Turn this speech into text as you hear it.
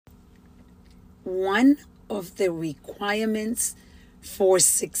one of the requirements for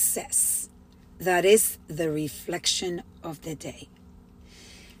success. That is the reflection of the day.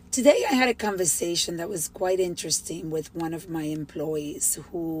 Today I had a conversation that was quite interesting with one of my employees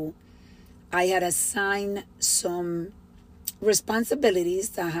who I had assigned some responsibilities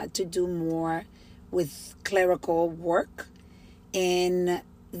that had to do more with clerical work and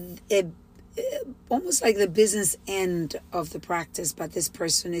almost like the business end of the practice, but this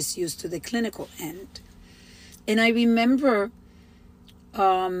person is used to the clinical end. And I remember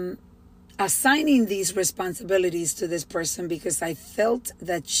assigning these responsibilities to this person because I felt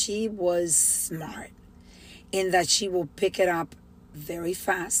that she was smart and that she will pick it up very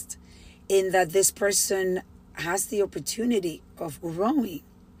fast and that this person has the opportunity of growing.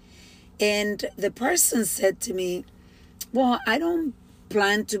 And the person said to me, well, I don't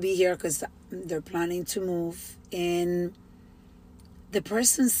plan to be here because they're planning to move. And the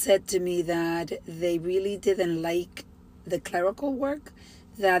person said to me that they really didn't like the clerical work,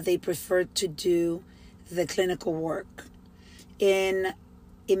 that they preferred to do the clinical work. And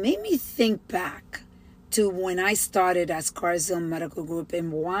it made me think back to when I started as Carzon Medical Group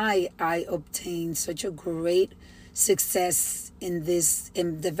and why I obtained such a great success in this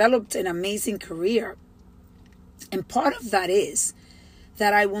and developed an amazing career. And part of that is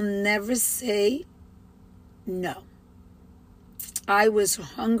that I will never say no. I was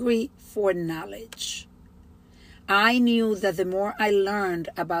hungry for knowledge. I knew that the more I learned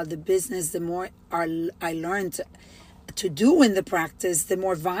about the business, the more I learned to do in the practice, the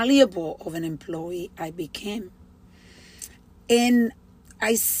more valuable of an employee I became. And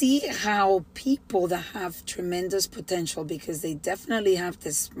I see how people that have tremendous potential, because they definitely have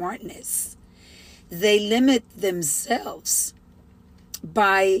the smartness, they limit themselves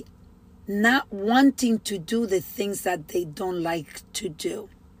by not wanting to do the things that they don't like to do.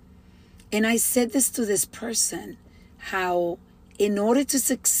 And I said this to this person, how in order to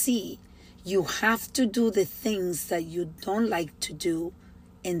succeed, you have to do the things that you don't like to do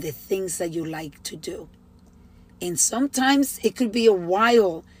and the things that you like to do. And sometimes it could be a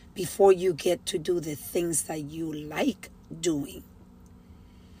while before you get to do the things that you like doing.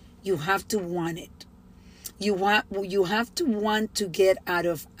 You have to want it. You have to want to get out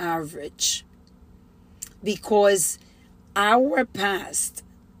of average. Because our past,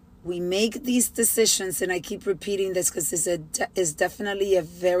 we make these decisions, and I keep repeating this because it's definitely a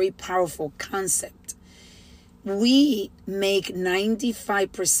very powerful concept. We make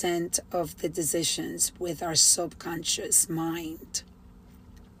 95% of the decisions with our subconscious mind.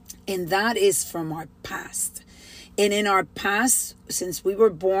 And that is from our past. And in our past, since we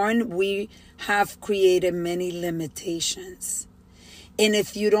were born, we have created many limitations. And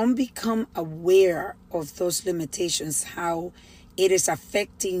if you don't become aware of those limitations, how it is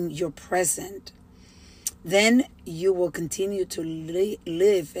affecting your present, then you will continue to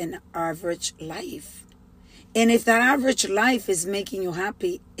live an average life. And if that average life is making you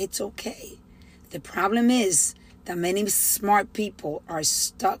happy, it's okay. The problem is that many smart people are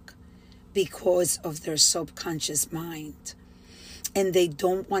stuck because of their subconscious mind. And they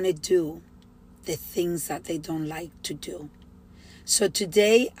don't want to do the things that they don't like to do. So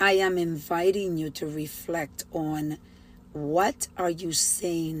today I am inviting you to reflect on, what are you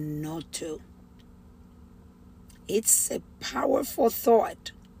saying no to? It's a powerful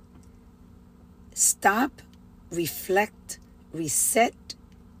thought. Stop, reflect, reset,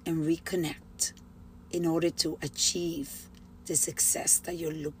 and reconnect in order to achieve the success that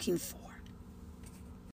you're looking for.